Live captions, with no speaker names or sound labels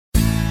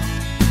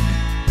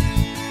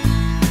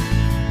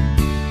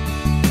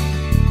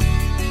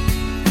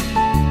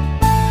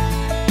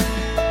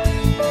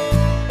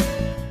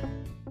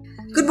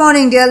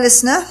morning, dear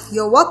listener.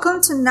 You're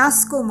welcome to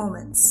NASCO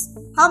Moments.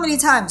 How many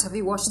times have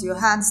you washed your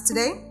hands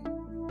today?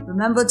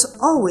 Remember to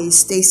always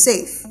stay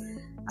safe.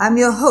 I'm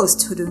your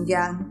host,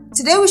 Hudungyang.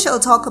 Today we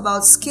shall talk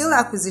about skill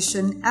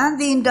acquisition and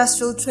the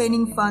Industrial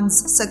Training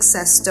Fund's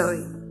success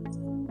story.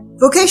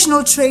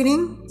 Vocational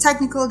training,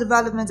 technical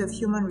development of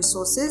human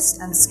resources,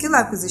 and skill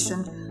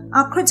acquisition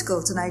are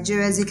critical to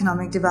Nigeria's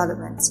economic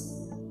development.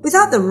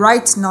 Without the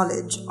right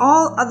knowledge,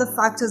 all other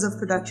factors of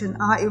production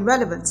are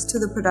irrelevant to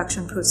the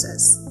production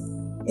process.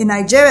 In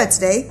Nigeria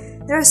today,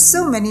 there are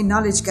so many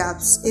knowledge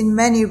gaps in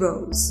many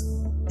roles.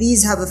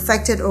 These have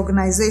affected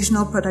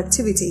organizational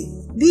productivity,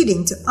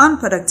 leading to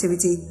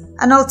unproductivity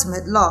and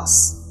ultimate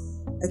loss.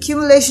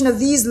 Accumulation of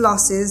these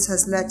losses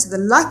has led to the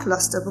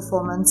lackluster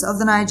performance of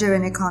the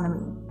Nigerian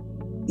economy.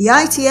 The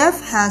ITF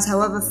has,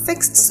 however,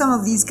 fixed some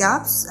of these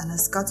gaps and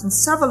has gotten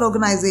several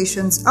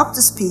organizations up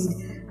to speed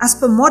as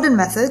per modern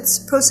methods,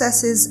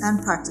 processes,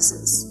 and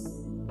practices.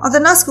 On the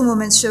NASCO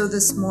Moments show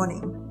this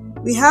morning,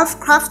 we have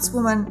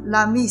craftswoman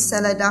Lami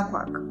Sele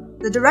Dakwak,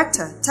 the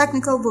Director,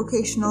 Technical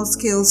Vocational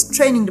Skills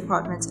Training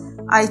Department,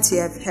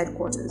 ITF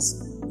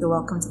Headquarters. You're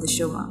welcome to the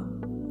show,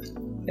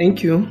 ma'am.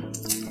 Thank you.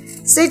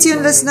 Stay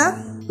tuned,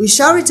 listener. We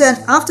shall return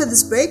after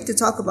this break to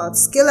talk about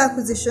skill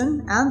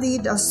acquisition and the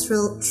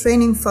Industrial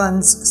Training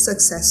Fund's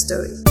success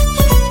story.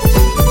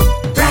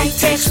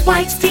 Brightex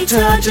white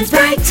detergent,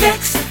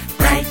 Brightex.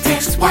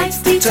 Brightex white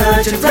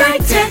detergent,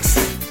 Brightex.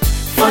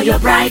 For your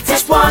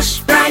brightest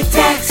wash,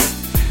 Brightex.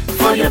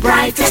 For your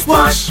brightest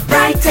wash,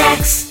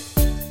 Brightex.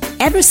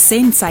 Ever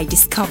since I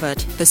discovered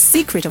the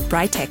secret of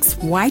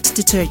Brightex white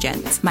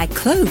detergent, my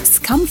clothes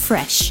come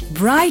fresh,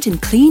 bright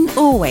and clean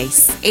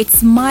always.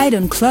 It's mild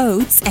on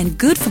clothes and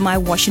good for my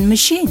washing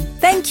machine.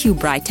 Thank you,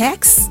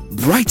 Brightex.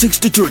 Brightex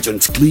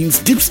detergent cleans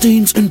deep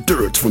stains and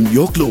dirt from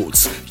your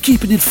clothes,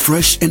 keeping it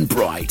fresh and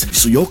bright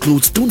so your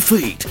clothes don't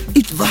fade.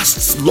 It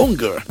lasts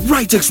longer.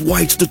 Brightex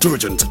white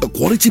detergent, a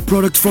quality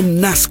product from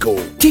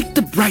NASCO. Take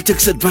the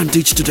Brightex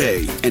advantage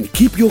today and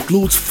keep your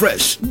clothes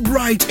fresh,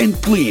 bright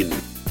and clean.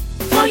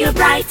 For your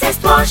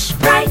brightest wash,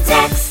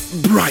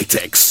 Brightex.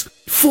 Brightex,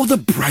 for the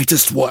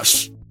brightest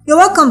wash. You're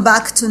welcome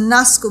back to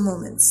NASCO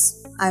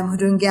Moments. I'm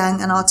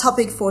Hudungyang, and our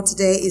topic for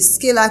today is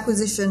skill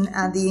acquisition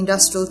and the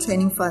Industrial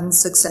Training Fund's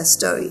success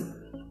story.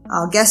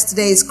 Our guest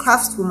today is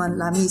craftswoman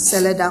Lami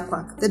Sele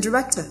Dakwak, the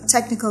Director,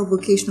 Technical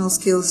Vocational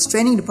Skills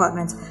Training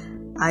Department,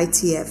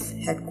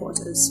 ITF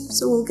Headquarters.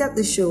 So we'll get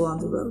the show on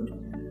the road.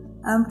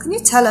 Can you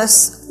tell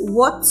us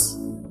what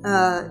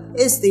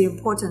is the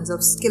importance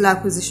of skill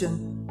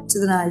acquisition to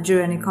the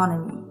Nigerian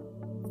economy?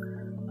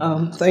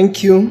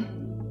 Thank you.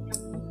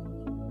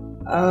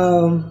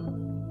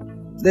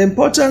 The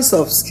importance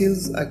of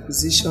skills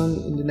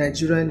acquisition in the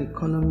Nigerian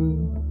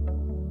economy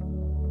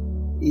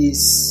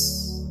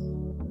is,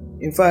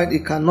 in fact,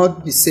 it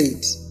cannot be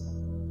said.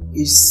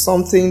 It's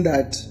something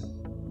that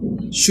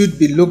should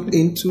be looked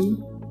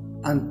into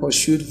and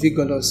pursued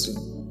vigorously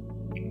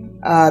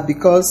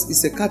because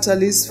it's a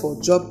catalyst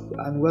for job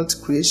and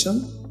wealth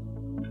creation,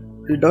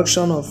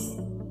 reduction of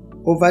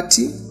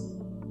poverty.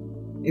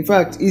 In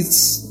fact,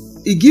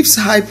 it gives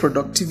high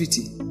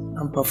productivity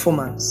and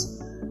performance,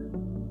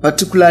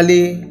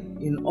 particularly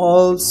in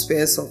all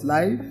spheres of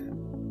life,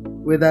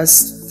 whether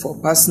for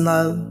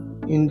personal,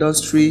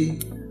 industry,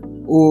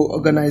 or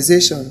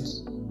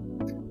organizations.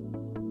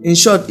 In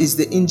short, it's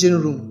the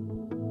engine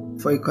room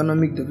for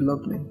economic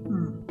development.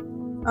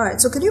 All right,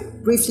 so can you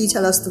briefly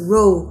tell us the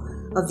role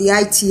of the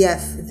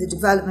ITF in the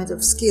development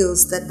of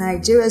skills that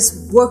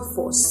Nigeria's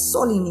workforce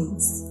sorely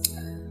needs?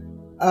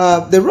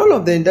 The role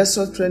of the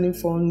Industrial Training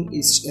Fund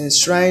is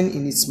enshrined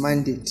in its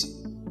mandate.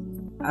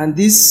 And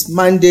this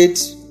mandate,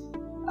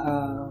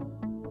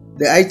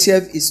 the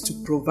ITF is to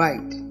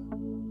provide,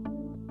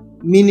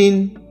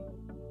 meaning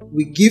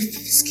we give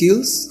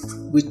skills,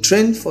 we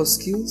train for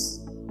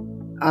skills,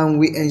 and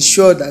we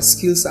ensure that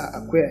skills are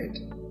acquired.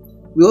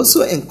 We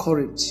also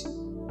encourage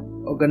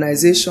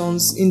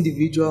organizations,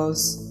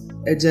 individuals,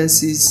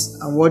 agencies,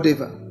 and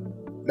whatever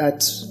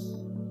that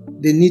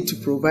they need to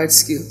provide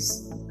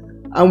skills.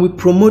 And we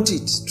promote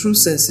it through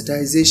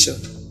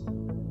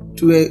sensitization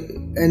to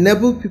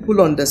enable people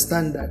to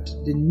understand that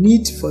the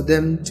need for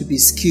them to be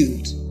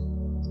skilled,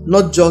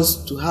 not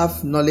just to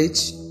have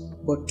knowledge,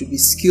 but to be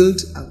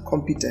skilled and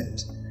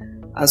competent.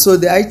 And so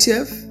the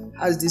ITF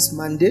has this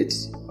mandate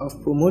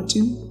of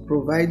promoting,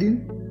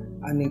 providing,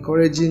 and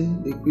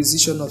encouraging the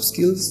acquisition of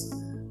skills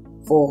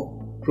for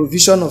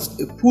provision of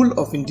a pool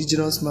of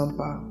indigenous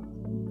manpower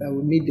that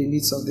will meet the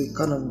needs of the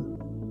economy.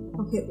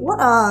 Okay, what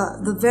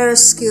are the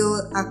various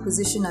skill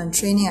acquisition and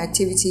training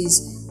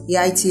activities the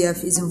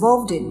ITF is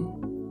involved in?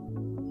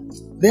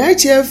 The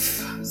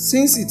ITF,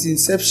 since its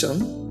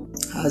inception,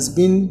 has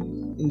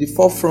been in the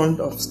forefront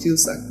of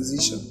skills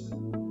acquisition.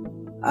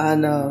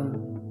 And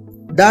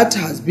that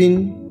has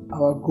been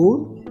our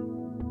goal,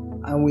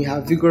 and we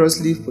have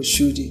vigorously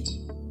pursued it.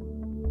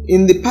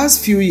 In the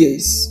past few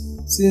years,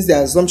 since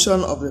the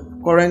assumption of the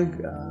current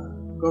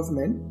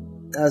government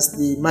as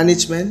the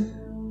management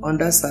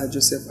under Sir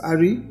Joseph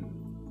Ari,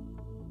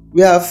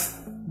 we have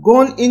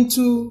gone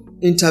into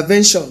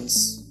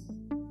interventions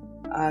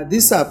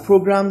These are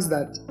programs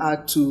that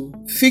are to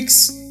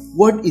fix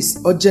what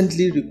is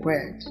urgently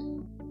required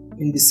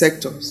in the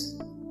sectors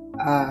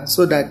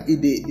so that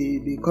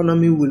the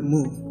economy will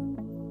move.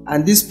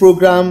 And this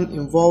program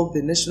involves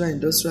the National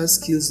Industrial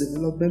Skills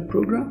Development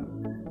Program,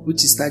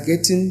 which is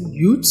targeting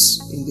youths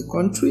in the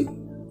country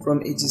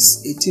from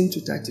ages 18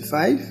 to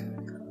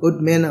 35, both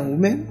men and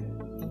women.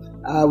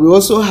 We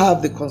also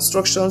have the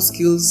Construction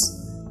Skills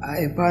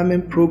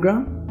Empowerment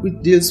Program, which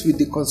deals with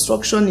the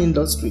construction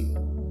industry.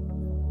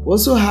 We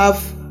also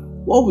have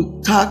what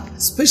we tag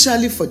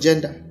especially for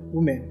gender,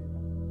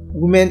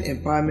 Women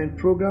Empowerment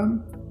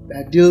Program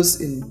that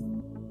deals in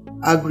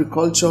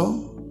agriculture,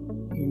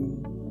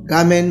 in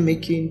garment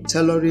making,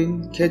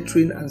 tailoring,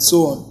 catering, and so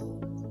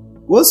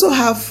on. We also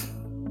have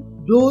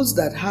those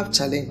that have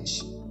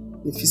challenge,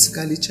 the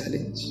physically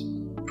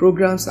challenged.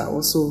 Programs are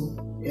also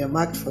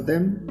earmarked for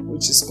them,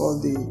 which is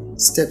called the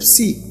Step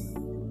C,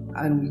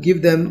 and we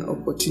give them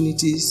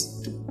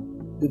opportunities to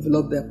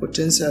develop their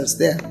potentials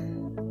there.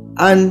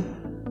 And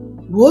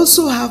we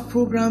also have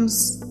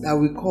programs that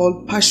we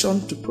call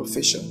Passion to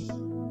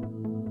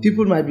Profession.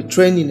 People might be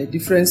trained in a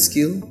different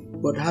skill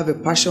but have a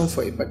passion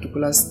for a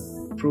particular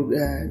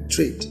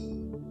trade,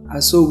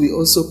 and so we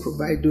also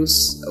provide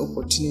those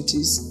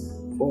opportunities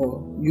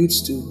for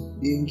youths to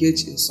be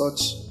engaged in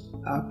such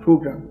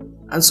program.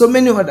 And so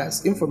many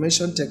others,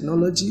 information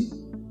technology,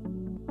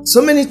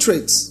 so many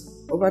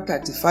trades, over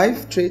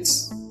 35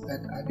 trades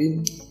that are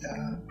being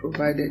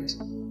provided.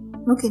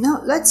 Okay,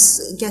 now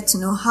let's get to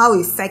know how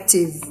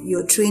effective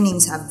your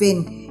trainings have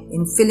been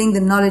in filling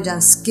the knowledge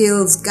and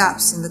skills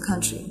gaps in the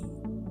country.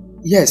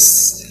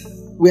 Yes,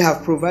 we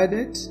have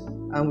provided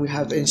and we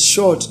have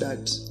ensured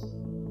that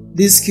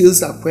these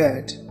skills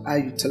acquired are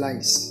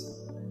utilized.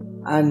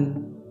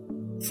 And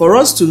for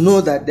us to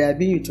know that they are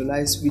being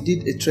utilized, we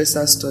did a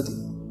tracer study.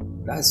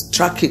 That's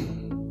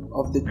tracking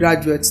of the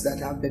graduates that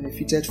have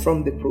benefited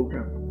from the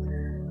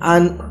program.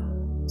 And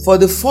for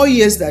the 4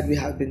 years that we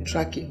have been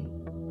tracking,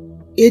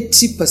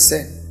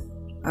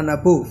 80% and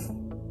above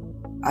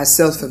are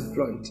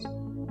self-employed,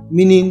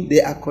 meaning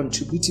they are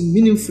contributing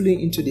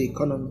meaningfully into the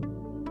economy.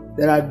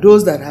 There are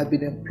those that have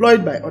been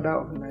employed by other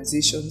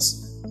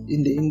organizations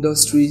in the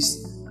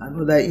industries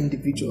and other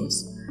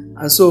individuals.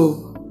 And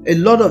so a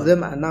lot of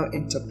them are now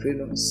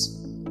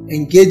entrepreneurs,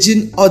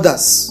 engaging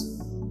others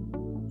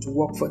to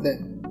work for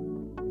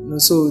them.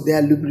 So they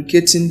are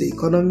lubricating the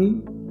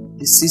economy,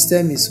 the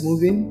system is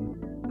moving,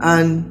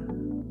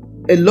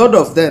 and a lot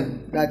of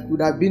them that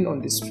would have been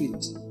on the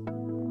street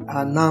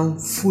are now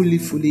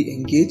fully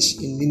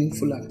engaged in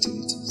meaningful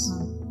activities.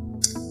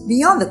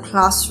 Beyond the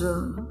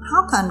classroom,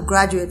 how can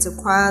graduates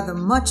acquire the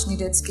much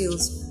needed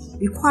skills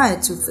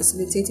required to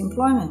facilitate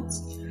employment?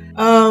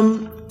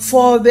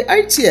 For the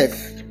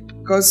ITF,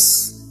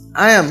 because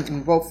I am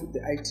involved with the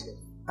ITF,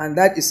 and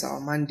that is our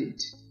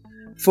mandate.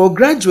 For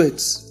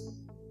graduates,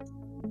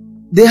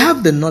 they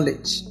have the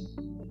knowledge,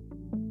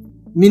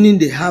 meaning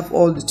they have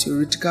all the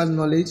theoretical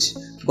knowledge,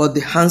 but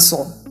the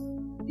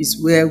hands-on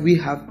is where we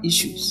have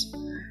issues.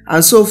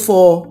 And so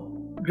for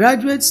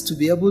graduates to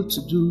be able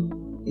to do,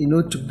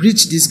 to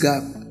bridge this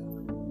gap,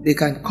 they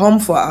can come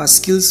for our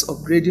skills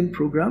upgrading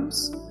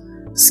programs,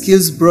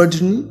 skills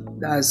broadening.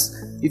 That's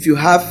if you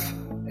have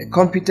a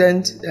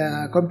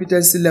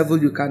competency level,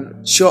 you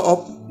can show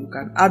up, you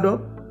can add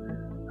up,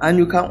 and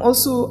you can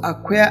also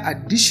acquire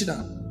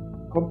additional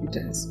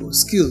competence or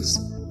skills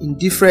in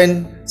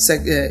different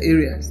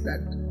areas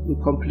that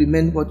will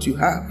complement what you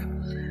have.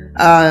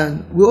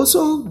 And we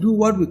also do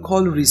what we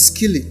call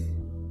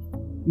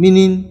reskilling,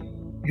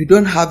 meaning you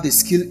don't have the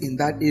skill in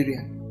that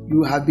area.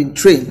 You have been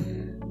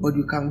trained, but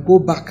you can go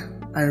back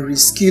and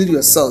reskill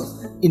yourself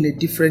in a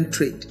different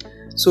trade.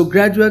 So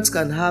graduates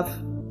can have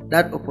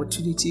that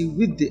opportunity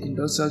with the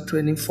Industrial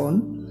Training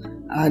Fund,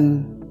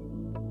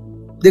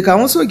 and they can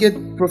also get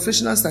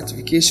professional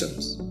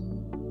certifications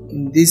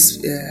in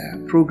these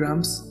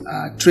programs,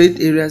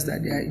 trade areas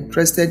that they are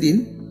interested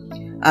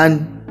in,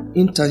 and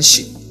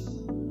internship.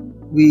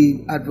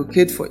 We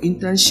advocate for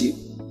internship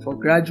for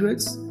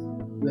graduates.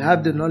 You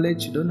have the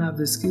knowledge, you don't have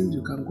the skills,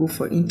 you can go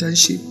for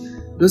internship.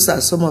 Those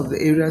are some of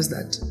the areas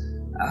that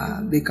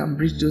they can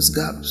bridge those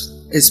gaps,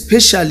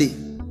 especially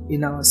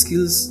in our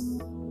skills,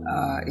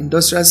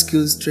 industrial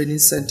skills training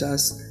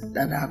centers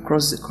that are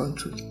across the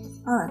country.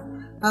 All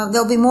right.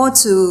 There'll be more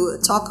to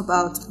talk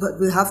about, but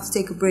we'll have to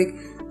take a break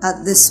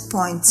at this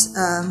point.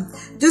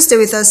 Do stay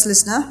with us,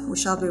 listener. We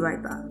shall be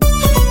right back.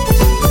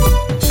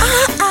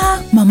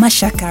 Mama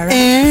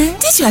Shakara,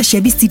 this your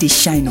Shebi still dey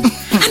shine on.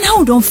 And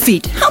how don't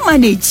fade? How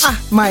manage?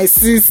 My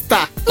sister.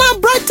 Now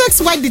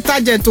Brightex white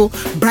detergent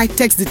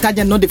Brightex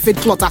detergent not the fade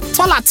cloth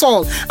at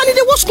all. And it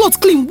dey wash cloth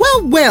clean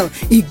well.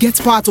 It gets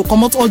power to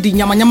come out all the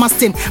nyama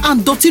stain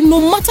and dirty no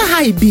matter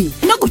how it be.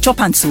 You no go chop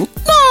hand too?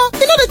 No,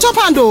 you know the chop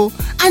hand though.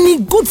 And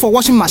it good for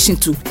washing machine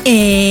too.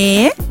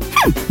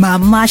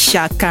 Mama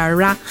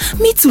Shakara.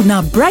 Me too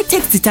now.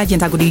 Brightex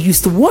detergent I go to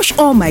use to wash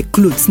all my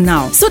clothes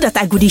now, so that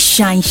I go to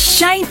shine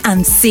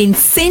and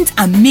saint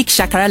and make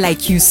Shakara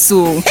like you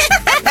so.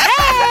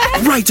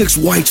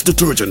 Brightex white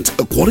detergent,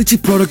 a quality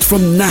product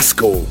from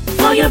Nasco.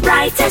 For your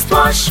brightest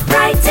wash,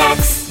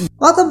 Brightex.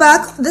 Welcome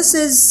back. This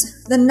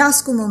is the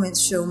NASCO Moments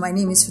Show. My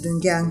name is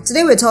Fudungyang.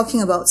 Today we're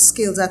talking about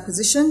skills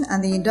acquisition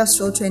and the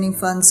Industrial Training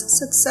Fund's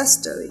success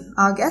story.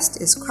 Our guest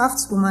is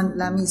craftswoman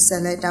Lami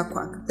Sele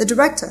Dakwak, the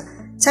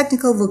Director,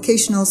 Technical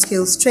Vocational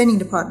Skills Training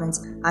Department,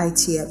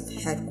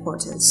 ITF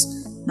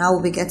Headquarters. Now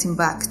we'll be getting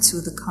back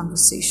to the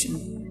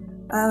conversation.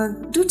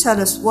 Do tell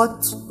us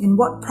in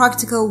what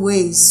practical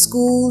ways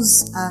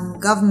schools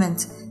and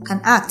government can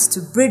act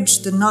to bridge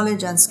the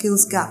knowledge and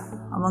skills gap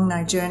among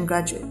Nigerian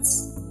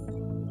graduates.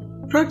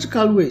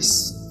 Practical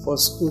ways for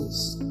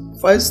schools.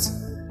 First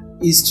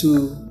is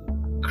to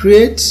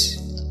create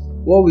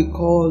what we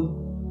call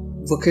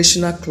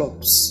vocational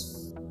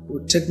clubs,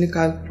 or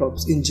technical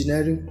clubs,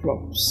 engineering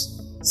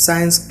clubs,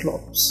 science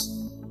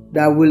clubs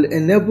that will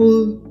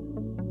enable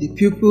the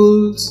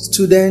pupils,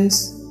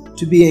 students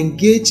to be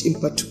engaged in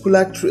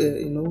particular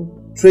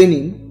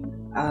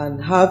training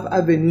and have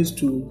avenues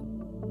to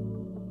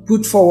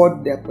put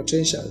forward their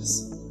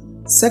potentials.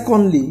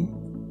 Secondly,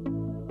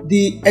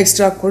 the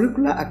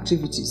extracurricular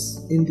activities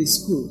in the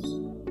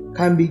schools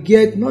can be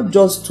geared not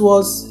just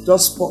towards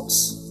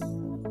sports.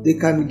 They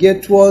can be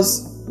geared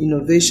towards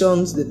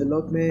innovations,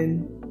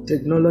 development,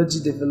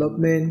 technology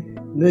development,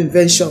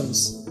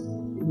 inventions.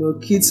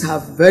 Kids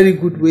have very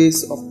good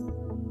ways of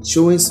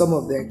showing some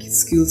of their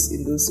skills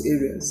in those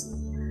areas.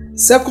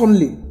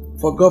 Secondly,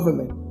 for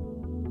government,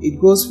 it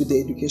goes with the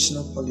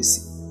educational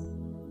policy.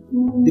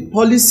 The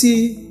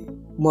policy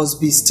must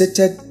be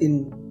stated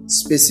in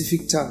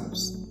specific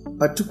terms,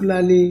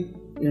 particularly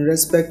in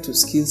respect to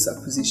skills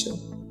acquisition.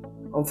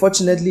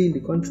 Unfortunately, in the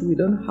country, we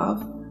don't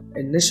have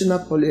a national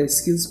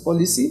skills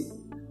policy,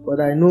 but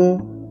I know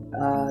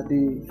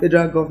the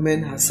federal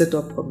government has set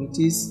up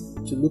committees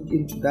to look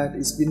into that.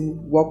 It's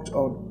been worked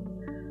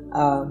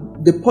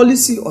on. The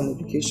policy on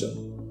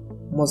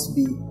education must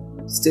be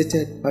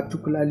stated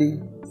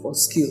particularly for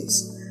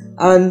skills,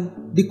 and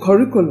the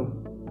curriculum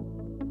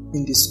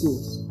in the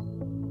schools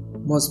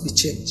must be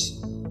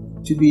changed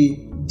to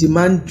be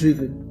demand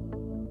driven,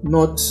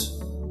 not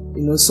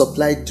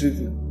supply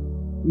driven,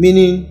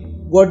 meaning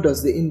what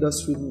does the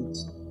industry need?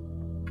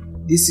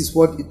 This is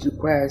what it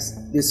requires.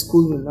 The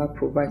school will not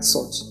provide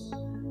such.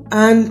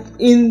 And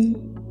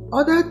in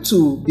order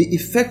to be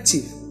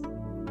effective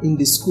in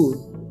the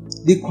school,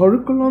 the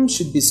curriculum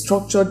should be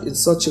structured in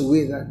such a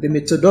way that the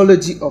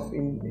methodology of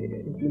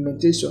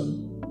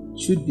implementation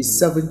should be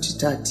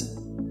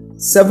 70-30.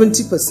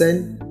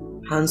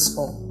 70%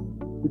 hands-on,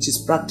 which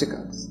is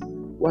practicals,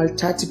 while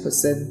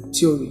 30%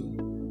 theory.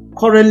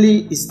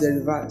 Currently, it's the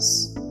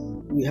reverse.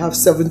 We have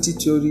 70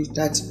 theory,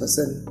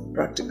 30%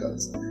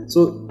 practicals.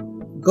 So,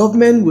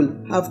 government will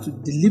have to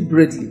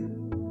deliberately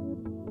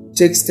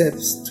take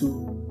steps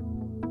to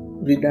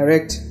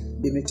redirect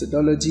the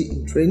methodology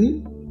in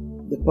training,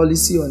 the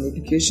policy on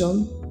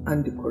education,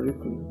 and the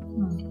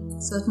curriculum.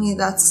 Certainly,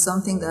 that's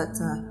something that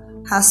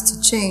has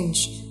to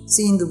change,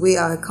 seeing the way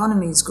our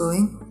economy is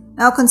going.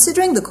 Now,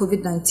 considering the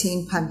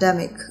COVID-19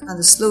 pandemic and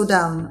the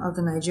slowdown of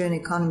the Nigerian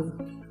economy,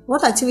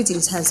 what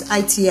activities has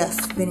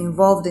ITF been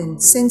involved in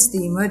since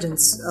the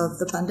emergence of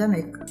the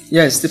pandemic?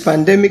 Yes, the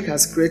pandemic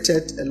has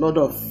created a lot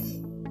of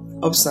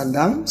ups and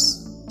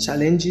downs,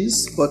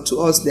 challenges, but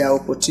to us there are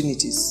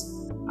opportunities.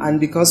 And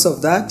because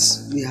of that,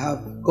 we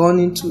have gone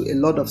into a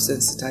lot of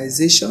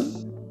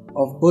sensitization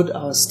of both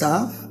our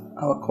staff,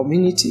 our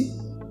community,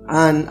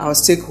 and our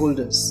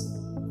stakeholders.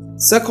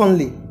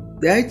 Secondly,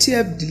 the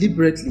ITF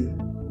deliberately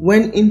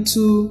went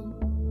into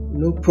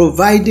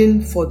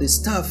providing for the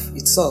staff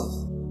itself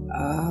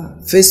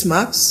face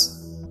masks.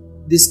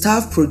 The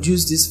staff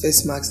produce these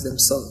face masks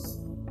themselves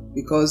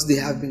because they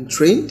have been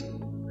trained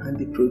and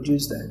they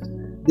produce that.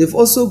 They've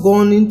also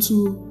gone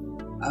into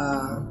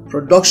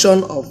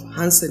production of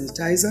hand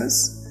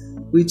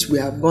sanitizers, which we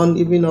have gone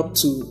even up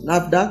to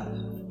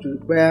NAFDAC to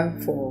require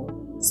for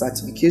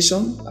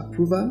certification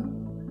approval.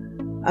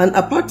 And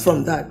apart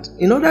from that,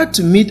 in order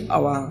to meet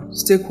our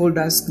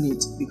stakeholders'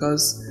 needs,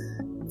 because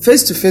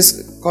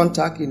face-to-face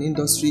contact in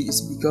industry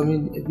is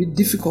becoming a bit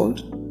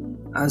difficult,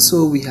 and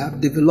so we have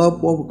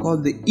developed what we call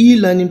the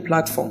e-learning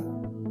platform,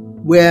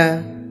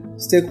 where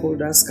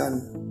stakeholders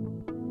can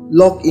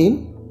log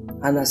in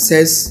and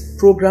access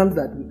programs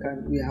that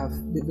we have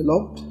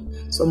developed.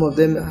 Some of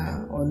them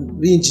are on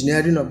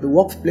re-engineering of the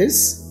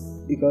workplace,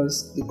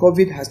 because the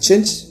COVID has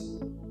changed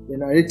the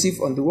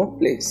narrative on the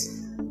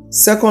workplace.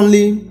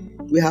 Secondly,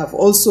 we have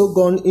also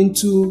gone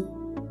into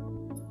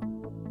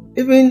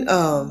even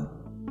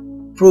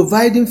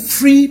providing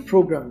free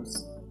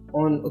programs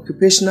on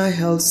occupational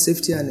health,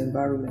 safety and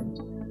environment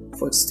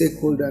for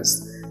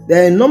stakeholders.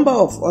 There are a number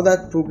of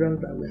other programs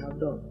that we have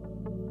done.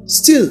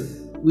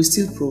 We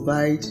still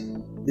provide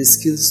the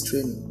skills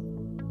training,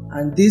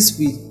 and this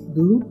we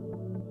do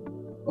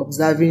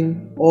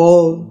observing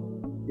all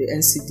the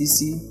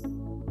NCDC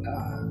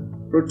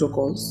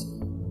protocols,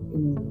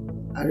 in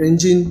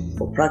arranging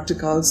for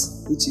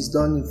practicals, which is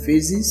done in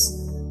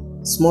phases,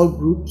 small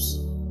groups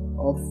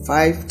of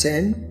 5,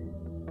 10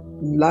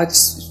 in large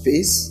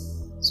space,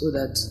 so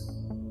that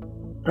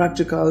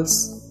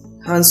practicals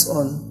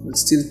hands-on will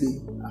still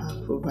be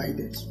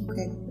provided.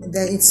 Okay,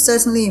 it's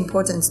certainly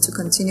important to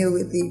continue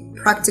with the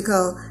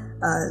practical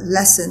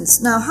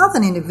lessons. Now, how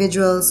can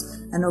individuals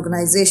and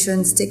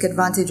organizations take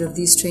advantage of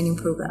these training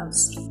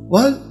programs?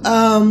 Well,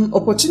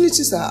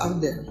 opportunities are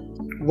out there.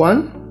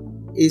 One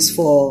is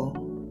for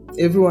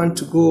everyone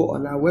to go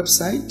on our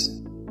website,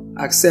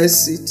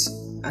 access it,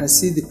 and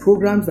see the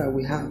programs that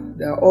we have.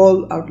 They are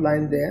all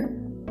outlined there,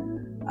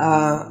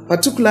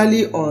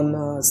 particularly on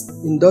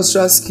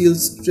industrial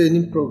skills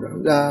training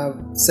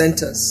program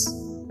centers.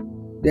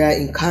 They are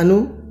in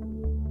Kano,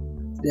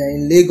 they are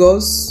in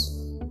Lagos,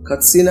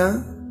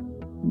 Katsina,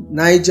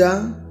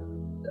 Niger,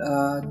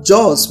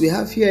 Jos. We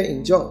have here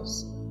in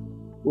Jos.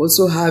 We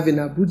also have in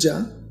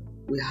Abuja.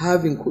 We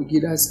have in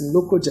Kogi, that's in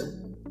Lokoja.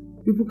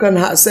 People can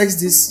access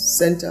these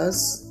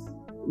centers.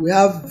 We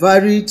have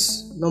varied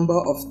number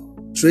of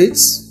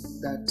trades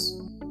that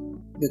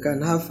they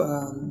can have,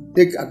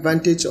 take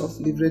advantage of,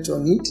 leverage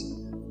on it,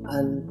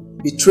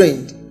 and be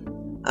trained.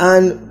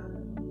 And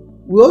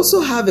we also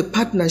have a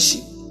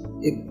partnership,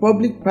 a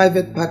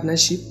public-private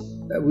partnership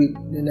with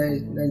the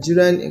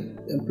Nigerian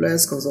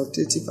Employers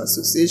Consultative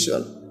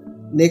Association,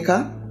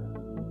 NECA.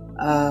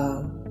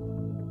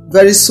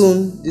 Very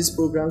soon, these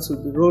programs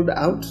will be rolled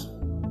out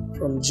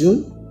from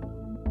June,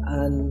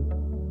 and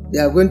they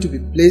are going to be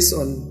placed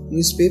on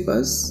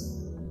newspapers.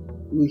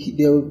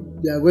 They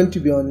are going to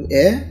be on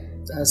air,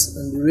 as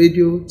on the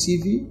radio,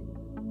 TV,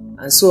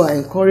 and so I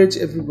encourage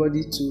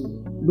everybody to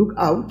look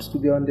out, to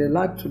be on the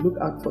alert, to look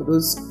out for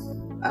those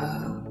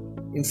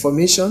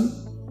information,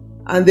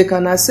 and they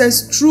can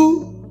access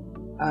through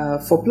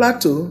for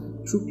Plateau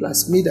through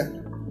Plasmida.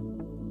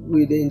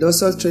 With the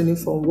industrial training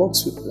firm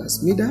works with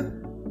Plasmida.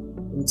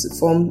 It's a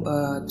form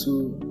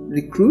to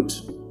recruit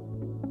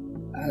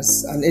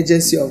as an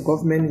agency of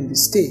government in the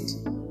state,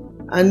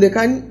 and they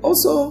can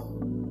also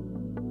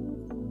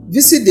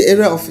visit the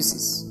area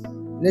offices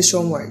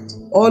nationwide.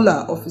 All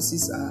our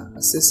offices are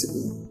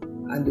accessible,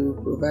 and they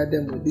will provide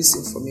them with this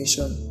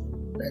information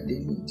that they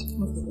need.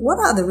 What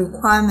are the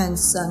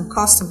requirements and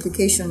cost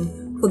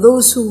implications for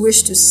those who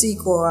wish to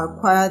seek or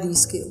acquire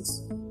these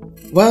skills?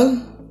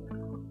 Well,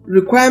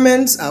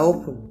 requirements are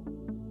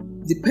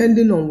open,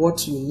 depending on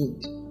what you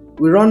need.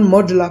 We run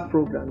modular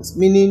programs,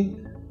 meaning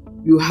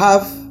you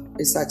have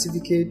a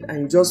certificate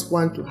and you just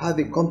want to have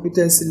a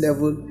competency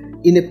level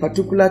in a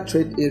particular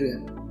trade area.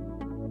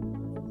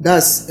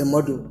 That's a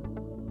module.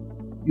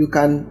 You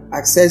can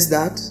access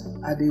that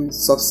at a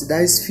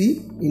subsidized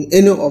fee in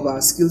any of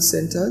our skill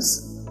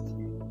centers.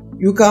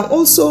 You can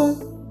also,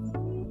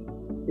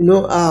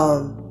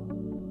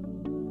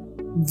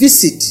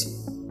 visit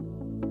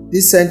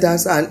these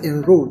centers and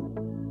enroll.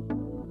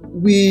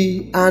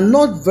 We are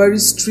not very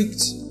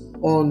strict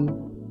on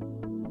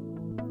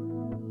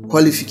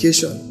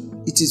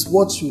qualification. It is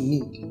what you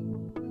need.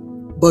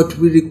 But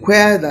we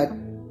require that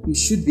you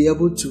should be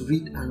able to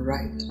read and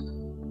write.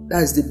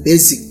 That is the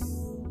basic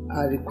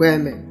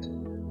requirement.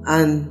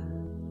 And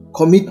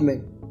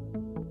commitment.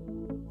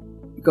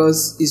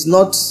 Because it's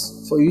not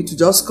for you to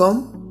just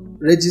come,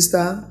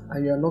 register,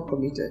 and you are not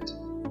committed.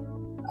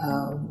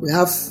 We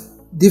have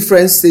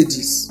different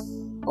stages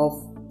of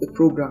the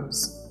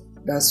programs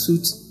that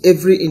suit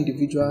every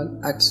individual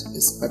at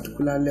a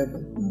particular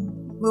level.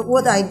 Well,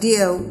 what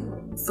idea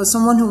for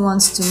someone who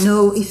wants to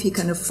know if he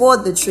can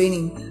afford the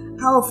training?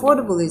 How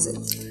affordable is it?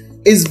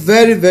 It's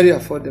very, very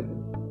affordable.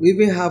 We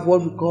even have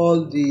what we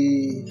call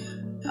the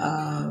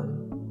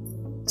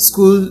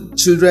school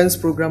children's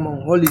program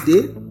on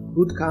holiday,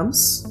 boot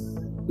camps,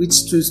 which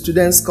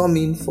students come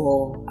in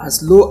for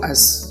as low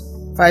as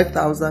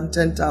 5,000,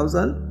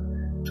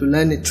 10,000 to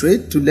learn a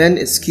trade, to learn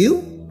a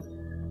skill.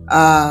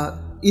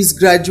 Is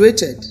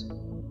graduated.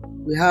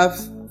 We have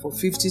for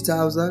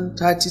 50,000,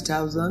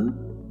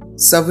 30,000,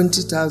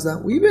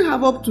 70,000. We even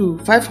have up to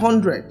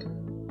 500.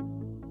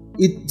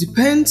 It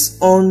depends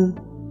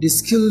on the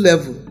skill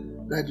level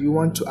that you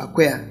want to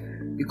acquire,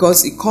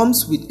 because it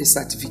comes with a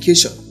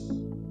certification.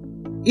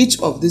 Each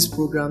of these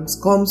programs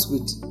comes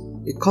with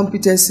a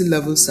competency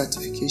level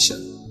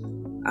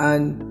certification,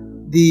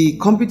 and the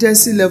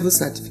competency level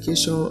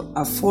certification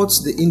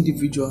affords the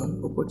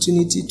individual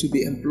opportunity to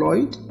be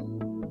employed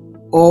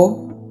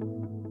or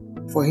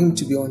for him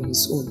to be on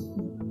his own.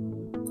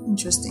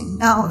 Interesting.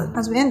 Now,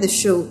 as we end the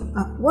show,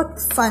 what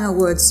final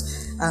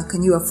words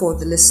can you afford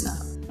the listener?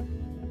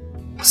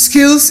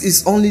 Skills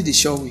is only the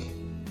sure way.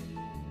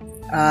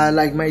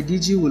 Like my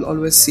DG will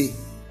always say,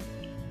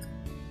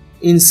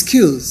 in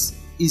skills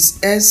is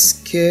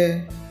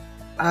SKILL.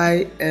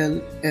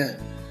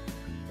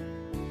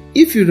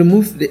 If you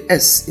remove the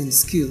S in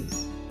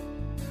skills,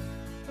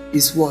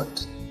 is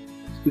what?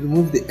 You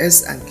remove the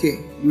S and K.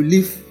 You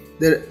leave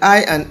the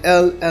I and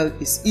L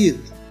is ill,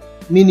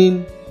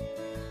 meaning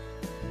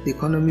the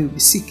economy will be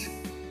sick.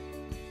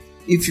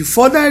 If you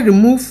further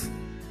remove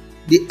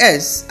the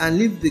S and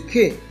leave the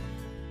K,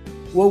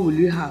 what will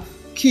you have?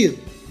 Kill,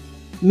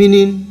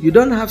 meaning you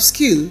don't have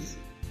skills,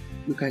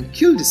 you can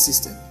kill the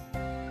system.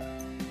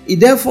 It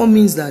therefore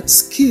means that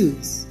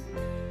skills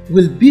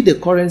will be the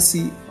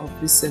currency of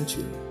this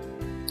century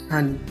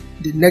and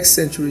the next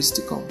centuries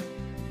to come.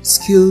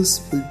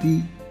 skills will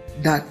be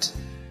that.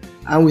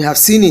 And we have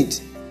seen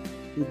it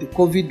with the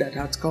COVID that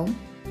has come.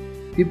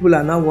 People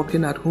are now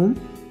working at home.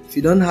 If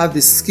you don't have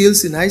the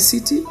skills in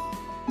ICT,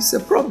 it's a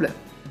problem.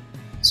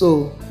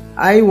 So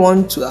I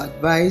want to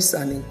advise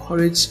and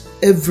encourage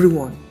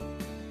everyone,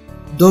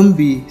 don't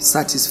be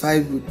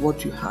satisfied with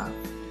what you have.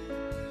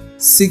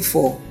 Seek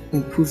for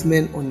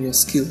improvement on your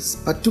skills,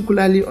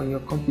 particularly on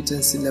your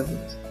competency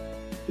levels,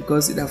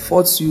 because it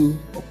affords you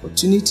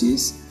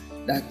opportunities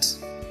that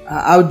are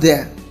out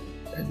there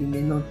that you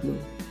may not know.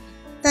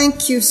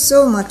 Thank you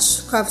so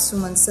much,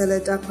 Craftswoman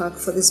Sele Dakwak,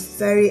 for this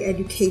very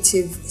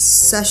educative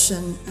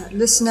session.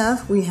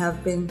 Listener, we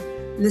have been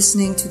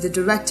listening to the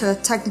Director,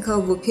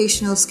 Technical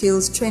Vocational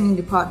Skills Training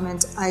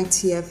Department,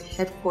 ITF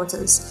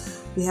Headquarters.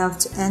 We have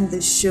to end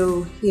the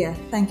show here.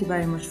 Thank you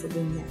very much for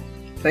being here.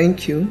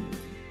 Thank you.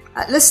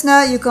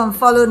 Listener, you can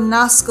follow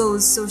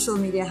NASCO's social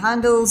media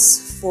handles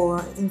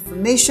for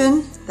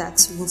information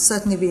that will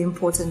certainly be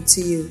important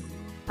to you,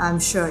 I'm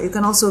sure. You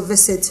can also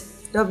visit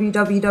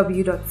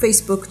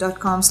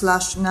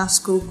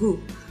www.facebook.com/NASCO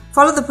Group.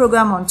 Follow the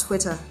program on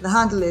Twitter. The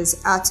handle is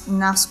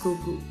 @NASCO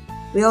Group.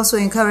 We also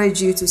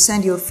encourage you to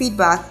send your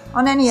feedback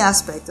on any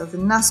aspect of the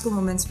NASCO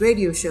Moments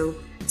radio show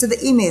to the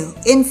email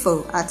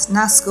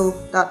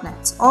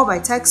info@nasco.net or by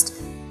text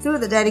through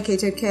the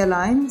dedicated care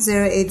line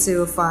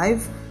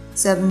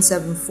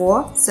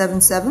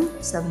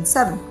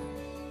 0805-774-7777.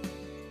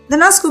 The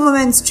NASCO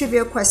Moments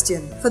trivia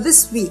question for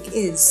this week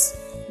is: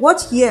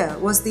 what year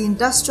was the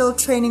Industrial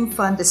Training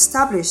Fund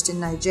established in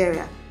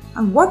Nigeria,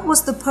 and what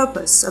was the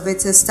purpose of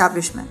its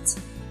establishment?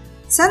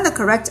 Send the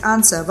correct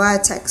answer via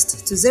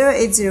text to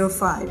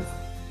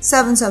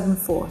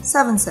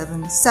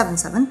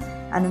 0805-774-7777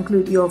 and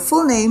include your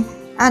full name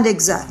and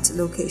exact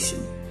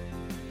location.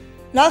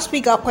 Last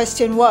week our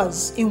question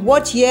was: in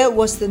what year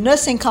was the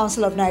Nursing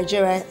Council of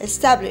Nigeria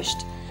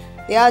established?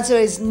 The answer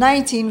is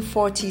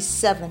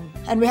 1947,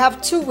 and we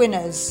have two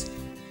winners: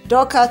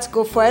 Dorkat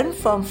Gofuen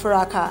from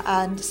Furaka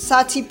and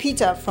Sati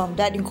Peter from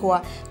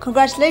Dadinkoa.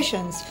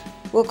 Congratulations!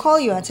 We'll call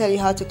you and tell you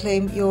how to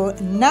claim your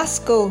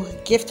NASCO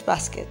gift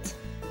basket.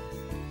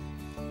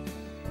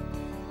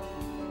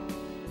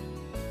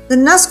 The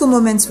NASCO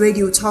Moments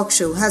radio talk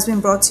show has been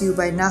brought to you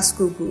by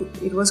NASCO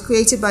Group. It was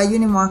created by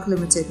Unimark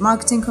Limited,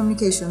 Marketing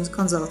Communications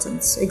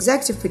Consultants.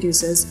 Executive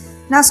Producers,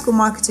 NASCO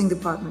Marketing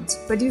Department.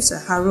 Producer,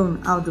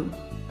 Harun Audu.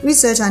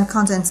 Research and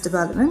Content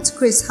Development,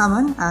 Chris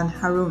Hammond and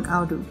Harun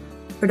Audu.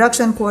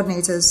 Production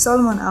Coordinators,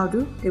 Solomon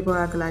Audu,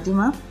 Deborah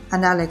Galadima,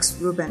 and Alex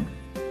Ruben.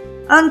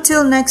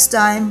 Until next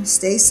time,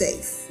 stay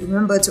safe.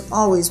 Remember to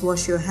always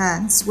wash your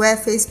hands, wear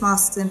face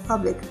masks in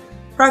public,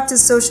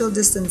 practice social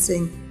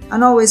distancing,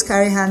 and always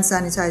carry hand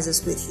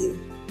sanitizers with you.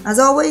 As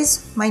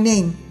always, my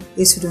name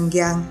is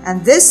Hudungyang,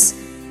 and this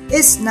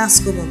is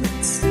NASCO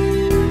Moments.